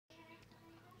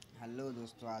Hello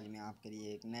दोस्तों, आज मैं आपके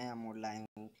लिए एक नया मोड लाया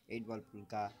हूँ 8 बॉल पुल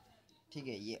का। ठीक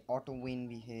है, ये ऑटो विन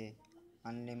भी है,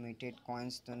 अनलिमिटेड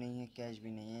कॉइन्स तो नहीं है, कैश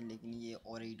भी नहीं है, लेकिन ये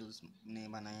ओरिडोस ने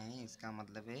बनाया है। इसका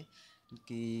मतलब है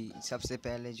कि सबसे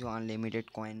पहले जो अनलिमिटेड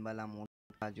कॉइन वाला मोड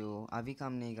था, जो अभी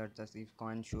काम नहीं करता, सिर्फ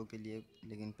कॉइन शो के लिए,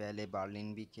 लेकिन पहले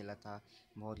बार्लिन भी खेला था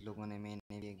बहुत लोगों ने।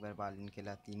 मैंने भी एक बार बार्लिन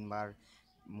खेला, 3 बार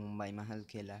मुंबई महल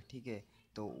खेला। ठीक है,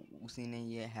 तो उसी ने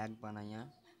ये हैक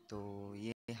बनाया। तो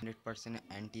ये 100%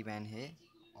 एंटी बैन है,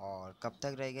 और कब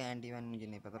तक रहेगा एंटी बैन मुझे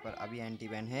नहीं पता, पर अभी एंटी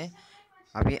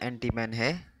बैन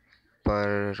है।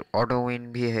 पर ऑटो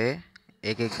विन भी है।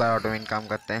 एक एक बार ऑटो विन काम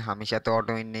करता है, हमेशा तो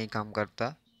ऑटो विन नहीं काम करता।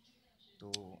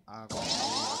 तो आप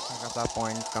अच्छा खासा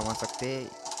पॉइंट कमा सकते हैं।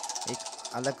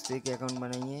 एक अलग से एक अकाउंट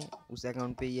बनाइए, उस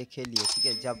अकाउंट पे ये खेलिए। ठीक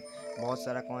है, जब बहुत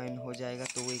सारा कॉइन हो जाएगा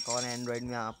तो एक और एंड्रॉयड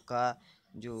में आपका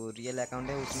जो रियल अकाउंट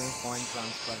है उसमें कॉइन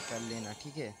ट्रांसफ़र कर लेना।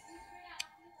 ठीक है,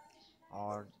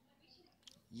 और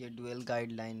ये डुअल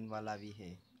गाइडलाइन वाला भी है।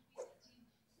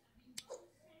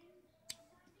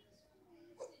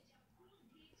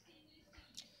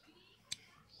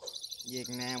 ये एक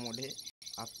नया मोड है,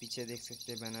 आप पीछे देख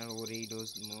सकते हैं बैनर,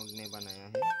 ओरिडोस मोड ने बनाया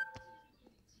है।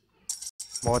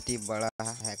 बहुत ही बड़ा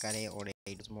हैकर है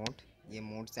ओरिडोस मोड। ये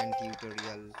मोड्स एंड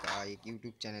ट्यूटोरियल का एक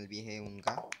यूट्यूब चैनल भी है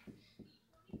उनका,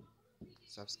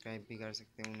 सब्सक्राइब भी कर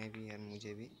सकते हैं उन्हें भी और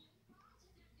मुझे भी।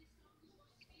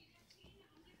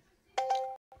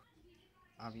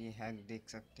 आप ये हैक देख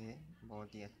सकते हैं,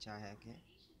 बहुत ही अच्छा हैक है।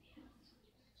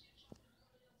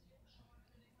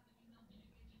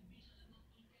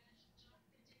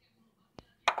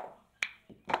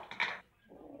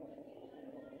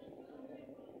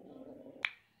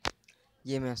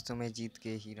 ये मैच तो मैं जीत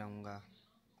के ही रहूँगा।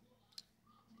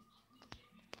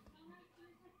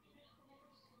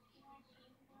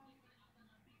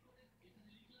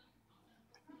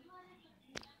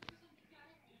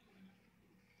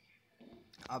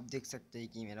 आप देख सकते हैं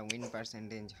कि मेरा विन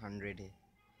परसेंटेज 100 है।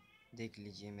 देख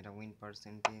लीजिए, मेरा विन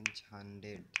परसेंटेज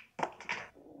 100,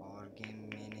 और गेम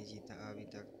मैंने जीता अभी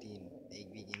तक 3,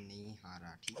 एक भी गेम नहीं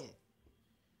हारा। ठीक है,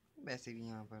 वैसे भी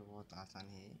यहाँ पर बहुत आसान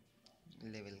है,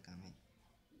 लेवल कम है,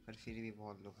 पर फिर भी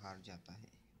बहुत लोग हार जाता है।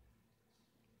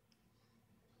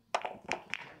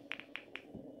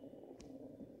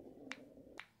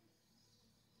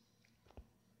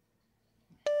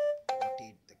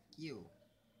 48 तक क्यों।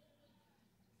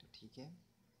 तो ठीक है,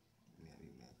 मैं अभी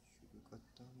मैच शुरू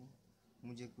करता हूँ।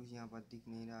 मुझे कुछ यहाँ पर दिख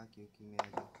नहीं रहा, क्योंकि मेरा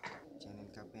जो चैनल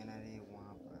का बैनर है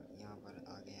वहाँ पर यहाँ पर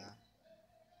आ गया,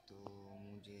 तो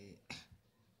मुझे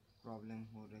प्रॉब्लम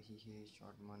हो रही है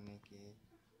शॉट मारने के।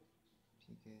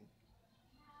 ठीक है,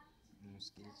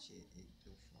 मुश्किल से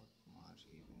 1-2 शॉट मार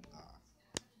ही लूँगा।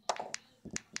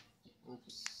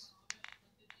 उप्स,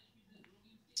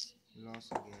 लॉस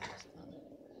हो गया इसका।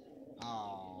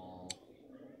 आओ,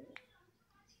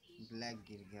 ब्लैक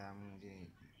गिर गया, मुझे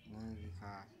नहीं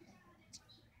दिखा।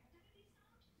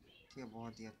 ठीक है,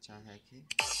 बहुत ही अच्छा है कि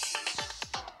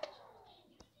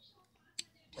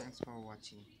thanks for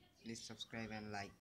watching, please subscribe and like.